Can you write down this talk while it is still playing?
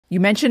You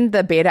mentioned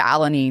the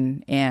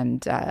beta-alanine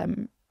and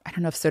I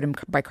don't know if sodium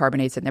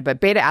bicarbonate's in there, but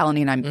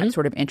beta-alanine I'm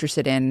sort of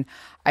interested in.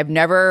 I've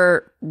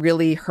never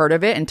really heard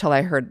of it until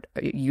I heard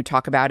you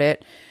talk about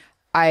it.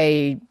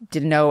 I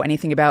didn't know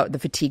anything about the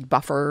fatigue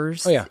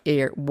buffers,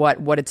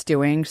 what it's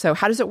doing. So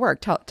how does it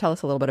work? Tell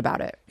us a little bit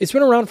about it. It's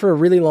been around for a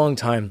really long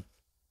time.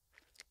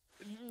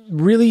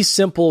 Really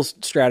simple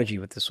strategy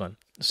with this one.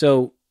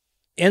 So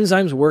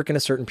enzymes work in a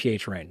certain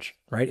pH range,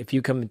 right? If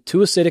you come too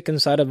acidic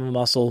inside of a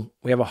muscle,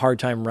 we have a hard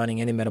time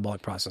running any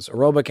metabolic process.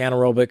 Aerobic,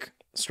 anaerobic,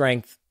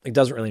 strength, it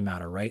doesn't really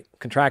matter, right?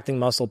 Contracting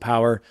muscle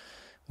power,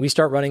 we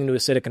start running into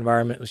acidic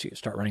environment, we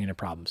start running into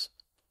problems.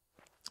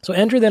 So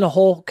enter then a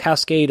whole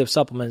cascade of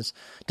supplements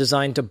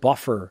designed to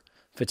buffer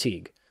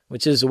fatigue,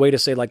 which is a way to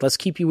say, like, let's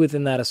keep you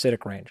within that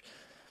acidic range.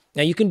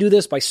 Now, you can do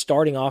this by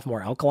starting off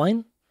more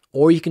alkaline,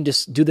 or you can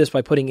just do this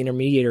by putting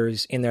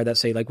intermediaries in there that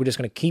say, like, we're just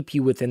going to keep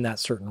you within that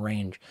certain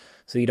range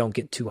so you don't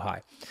get too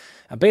high.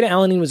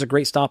 Beta-alanine was a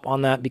great stop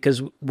on that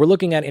because we're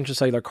looking at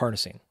intracellular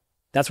carnosine.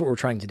 That's what we're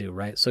trying to do,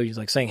 right? So he's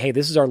like saying, hey,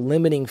 this is our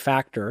limiting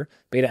factor,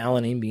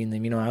 beta-alanine being the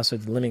amino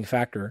acid, the limiting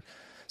factor.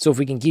 So if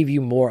we can give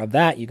you more of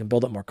that, you can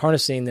build up more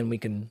carnosine, then we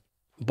can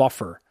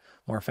buffer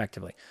more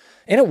effectively.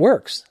 And it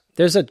works.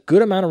 There's a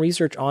good amount of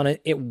research on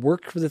it. It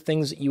worked for the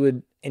things that you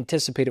would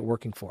anticipate it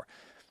working for.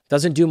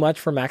 Doesn't do much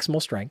for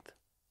maximal strength.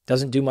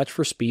 Doesn't do much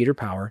for speed or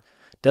power.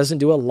 Doesn't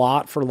do a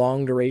lot for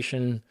long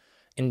duration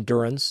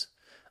endurance.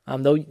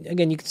 Though,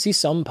 again, you can see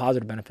some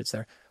positive benefits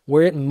there.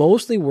 Where it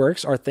mostly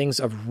works are things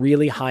of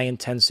really high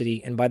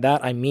intensity. And by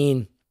that, I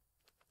mean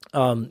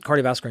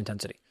cardiovascular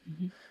intensity,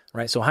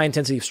 right? So high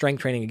intensity of strength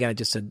training, again, I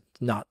just said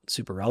not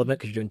super relevant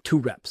because you're doing 2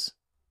 reps.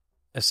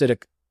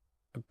 Acidic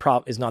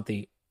is not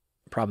the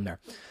problem there.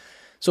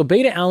 So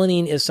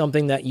beta-alanine is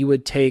something that you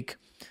would take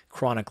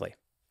chronically.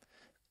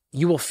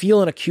 You will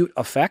feel an acute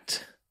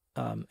effect,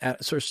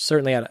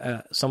 certainly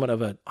at somewhat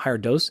of a higher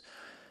dose,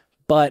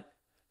 but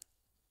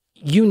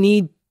you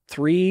need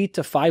 3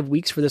 to 5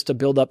 weeks for this to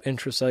build up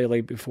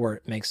intracellularly before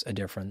it makes a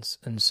difference.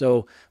 And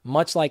so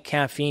much like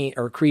caffeine,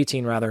 or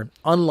creatine rather,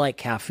 unlike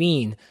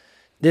caffeine,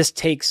 this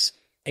takes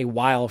a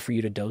while for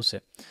you to dose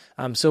it.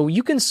 So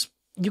you can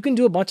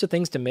do a bunch of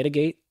things to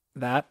mitigate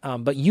that,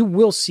 but you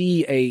will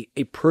see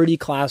a pretty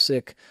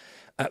classic,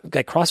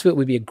 like CrossFit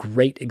would be a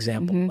great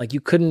example. Like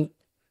you couldn't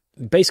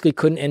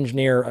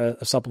engineer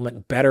a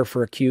supplement better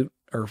for acute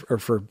or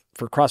for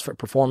CrossFit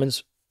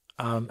performance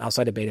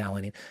outside of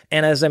beta-alanine.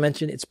 And as I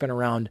mentioned, it's been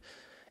around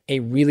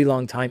a really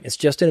long time. It's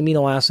just an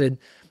amino acid.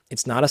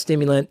 It's not a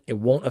stimulant. It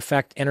won't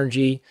affect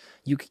energy.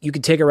 You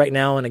could take it right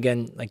now, and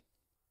again, like,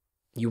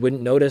 you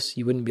wouldn't notice.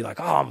 You wouldn't be like,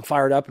 oh, I'm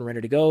fired up and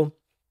ready to go.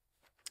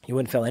 You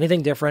wouldn't feel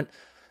anything different,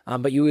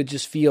 but you would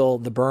just feel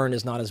the burn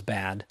is not as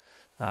bad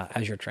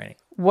as you're training.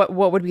 What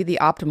would be the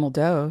optimal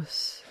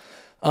dose?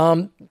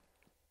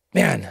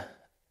 Man,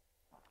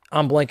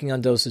 I'm blanking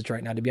on dosage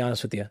right now, to be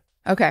honest with you.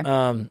 Okay.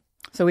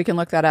 So we can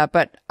look that up.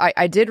 But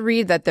I did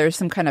read that there's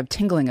some kind of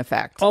tingling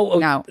effect.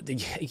 Now,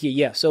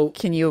 yeah. So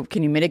can you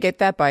mitigate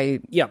that by?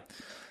 Yeah.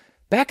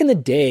 Back in the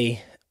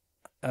day,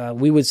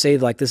 we would say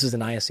like this is an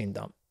iosine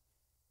dump,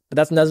 but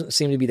that doesn't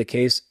seem to be the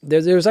case.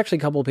 There's actually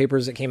a couple of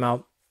papers that came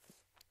out.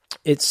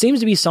 It seems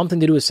to be something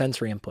to do with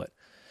sensory input.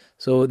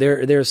 So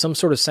there's some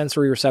sort of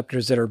sensory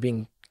receptors that are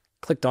being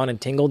clicked on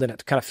and tingled, and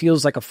it kind of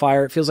feels like a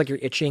fire. It feels like you're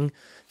itching.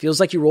 Feels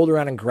like you rolled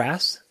around in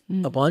grass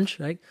a bunch,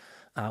 right?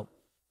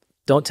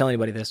 Don't tell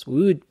anybody this.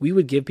 We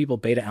would give people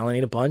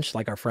beta-alanine a bunch,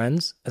 like our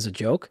friends, as a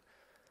joke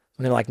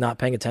when they're like not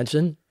paying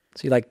attention.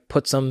 So you like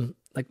put some,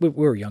 like we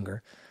were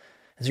younger.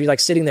 And so you're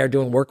like sitting there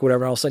doing work,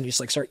 whatever, and all of a sudden you just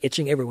like start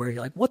itching everywhere.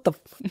 You're like, what the?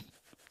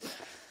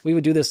 We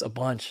would do this a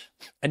bunch.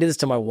 I did this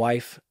to my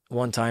wife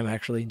one time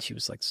actually, and she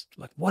was like,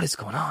 what is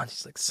going on?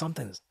 She's like,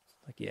 something's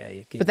like,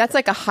 yeah. But that's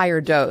like a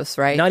higher dose,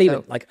 right? Not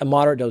even like a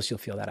moderate dose. You'll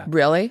feel that out.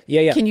 Really?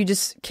 Yeah. Can you?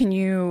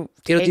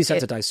 It'll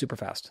desensitize super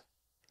fast.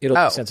 It'll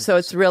desensitize. So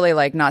it's really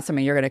like not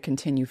something you're going to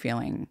continue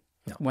feeling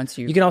once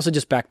you. You can also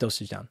just back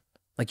dosage down.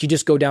 Like you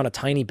just go down a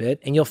tiny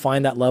bit, and you'll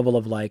find that level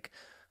of like,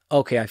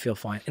 okay, I feel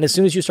fine. And as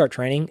soon as you start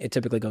training, it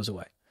typically goes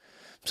away.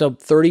 So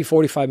 30,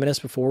 45 minutes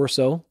before or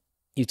so,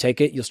 you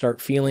take it, you'll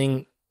start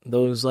feeling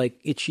those like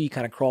itchy,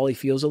 kind of crawly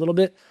feels a little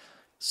bit.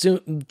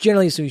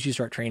 Generally, as soon as you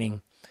start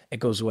training, it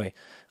goes away.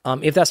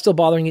 If that's still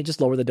bothering you,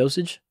 just lower the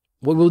dosage.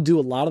 What we'll do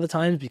a lot of the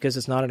times, because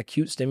it's not an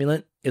acute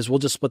stimulant, is we'll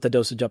just split the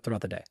dosage up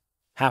throughout the day.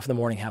 Half in the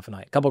morning, half at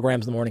night. A couple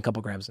grams in the morning,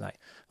 couple grams at night.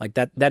 Like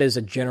that is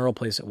a general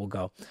place it will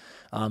go.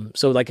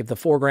 So like if the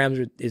 4 grams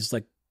is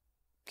like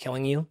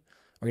killing you,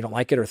 or you don't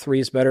like it, or 3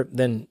 is better,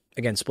 then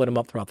again, split them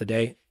up throughout the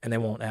day and they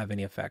won't have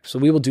any effect. So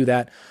we will do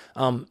that.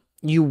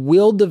 You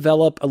will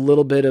develop a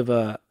little bit of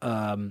a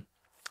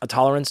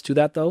tolerance to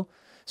that though.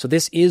 So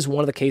this is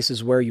one of the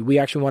cases where we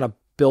actually want to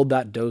build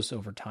that dose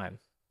over time.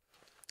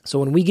 So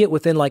when we get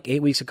within like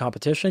 8 weeks of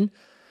competition,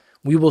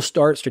 we will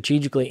start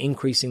strategically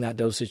increasing that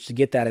dosage to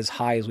get that as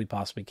high as we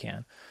possibly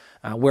can.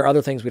 Where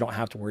other things we don't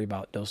have to worry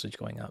about dosage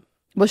going up.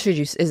 Well,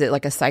 is it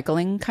like a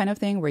cycling kind of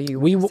thing where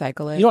you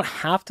cycle it? You don't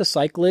have to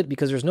cycle it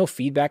because there's no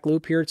feedback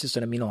loop here. It's just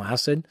an amino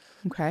acid.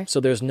 Okay. So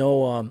there's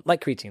no,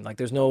 like creatine, like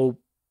there's no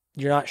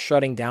You're not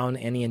shutting down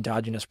any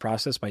endogenous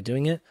process by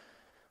doing it,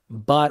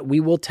 but we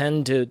will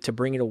tend to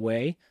bring it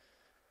away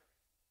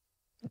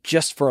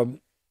just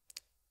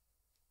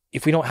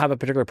if we don't have a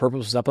particular purpose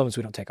with supplements,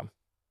 we don't take them.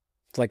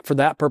 It's like for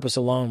that purpose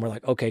alone, we're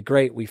like, okay,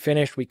 great. We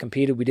finished, we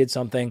competed, we did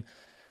something.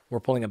 We're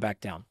pulling it back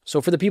down.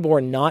 So for the people who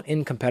are not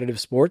in competitive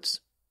sports,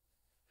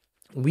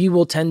 we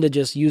will tend to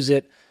just use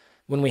it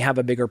when we have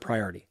a bigger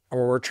priority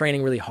or we're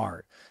training really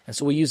hard. And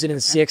so we use it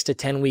in 6 to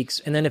 10 weeks.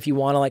 And then if you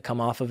want to like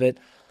come off of it,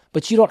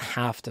 but you don't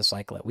have to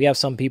cycle it. We have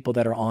some people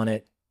that are on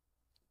it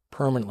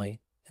permanently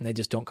and they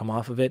just don't come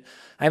off of it.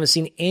 I haven't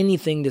seen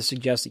anything to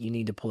suggest that you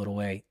need to pull it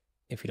away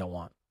if you don't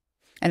want.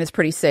 And it's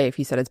pretty safe.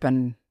 You said it's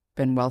been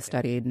well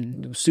studied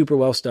and super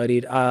well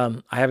studied.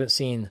 I haven't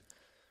seen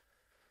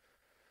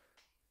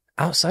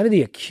outside of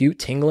the acute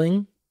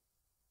tingling.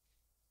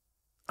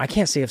 I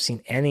can't say I've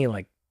seen any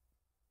like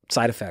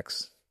side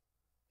effects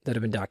that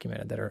have been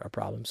documented that are a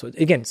problem. So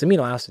again, it's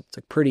amino acids. It's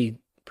like pretty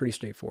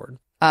straightforward.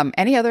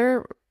 Any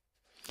other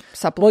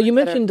supplements? Well, you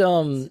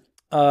mentioned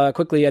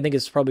quickly. I think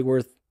it's probably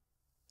worth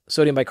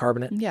sodium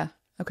bicarbonate. Yeah.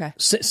 Okay.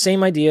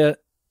 Same idea,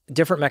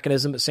 different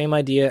mechanism, but same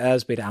idea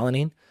as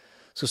beta-alanine.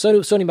 So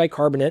sodium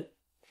bicarbonate,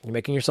 you're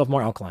making yourself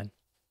more alkaline,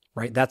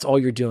 right? That's all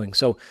you're doing.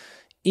 So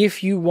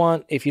if you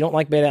don't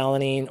like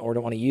beta-alanine or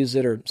don't want to use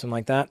it or something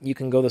like that, you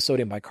can go the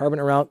sodium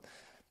bicarbonate route.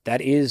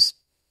 That is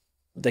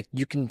like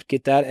you can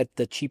get that at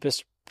the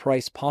cheapest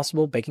price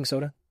possible, baking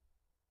soda,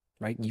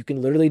 right? You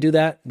can literally do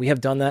that. We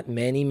have done that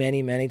many,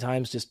 many, many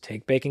times. Just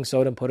take baking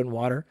soda and put it in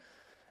water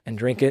and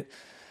drink it.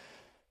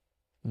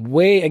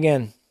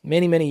 Again,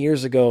 many, many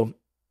years ago,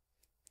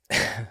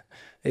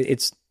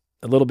 it's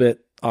a little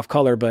bit off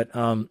color, but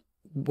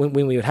when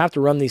we would have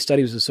to run these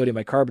studies with sodium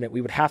bicarbonate,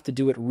 we would have to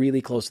do it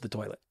really close to the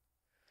toilet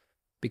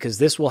because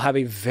this will have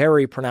a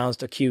very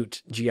pronounced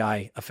acute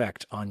GI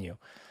effect on you.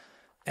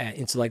 And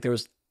it's like there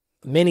was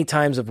many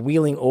times of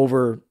wheeling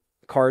over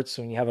carts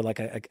when you have like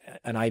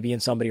an IV in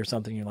somebody or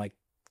something, you're like,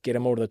 get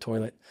them over to the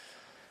toilet.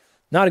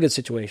 Not a good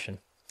situation.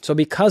 So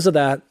because of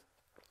that,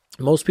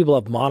 most people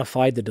have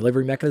modified the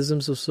delivery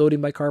mechanisms of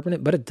sodium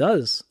bicarbonate, but it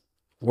does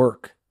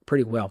work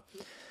pretty well.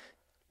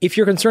 If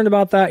you're concerned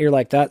about that, you're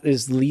like, that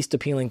is the least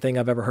appealing thing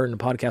I've ever heard in a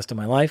podcast in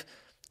my life.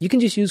 You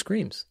can just use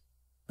creams.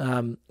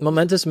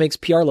 Momentous makes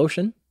PR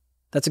lotion.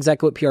 That's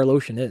exactly what PR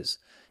lotion is.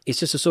 It's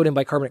just a sodium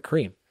bicarbonate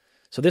cream.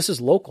 So this is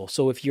local.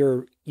 So if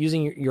you're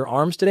using your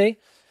arms today,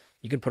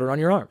 you can put it on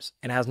your arms.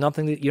 And it has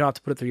nothing you don't have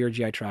to put it through your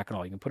GI tract at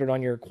all. You can put it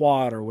on your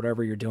quad or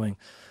whatever you're doing.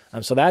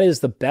 So that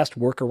is the best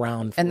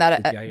workaround. And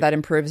that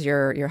improves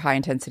your high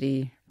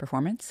intensity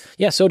performance?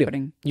 Yeah,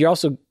 sodium.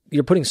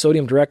 You're putting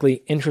sodium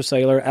directly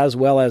intracellular as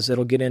well as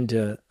it'll get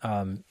into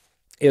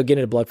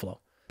blood flow.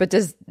 But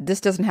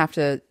this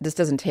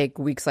doesn't take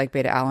weeks like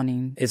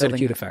beta-alanine? It's an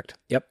acute effect.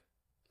 Yep.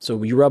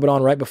 So you rub it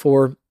on right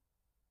before,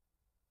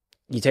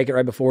 you take it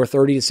right before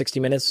 30 to 60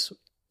 minutes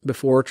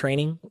before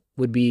training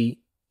would be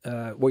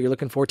what you're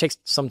looking for. It takes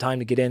some time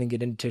to get in and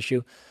get into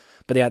tissue.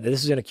 But yeah,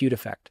 this is an acute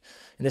effect.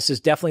 And this is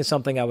definitely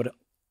something I would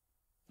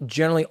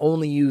generally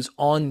only use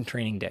on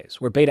training days,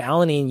 where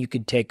beta-alanine you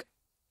could take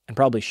and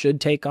probably should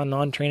take on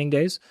non-training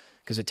days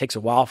because it takes a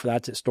while for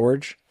that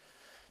storage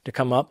to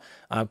come up.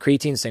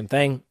 Creatine, same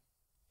thing.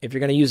 If you're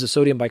going to use a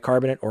sodium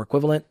bicarbonate or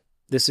equivalent,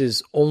 this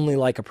is only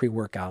like a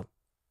pre-workout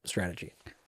strategy.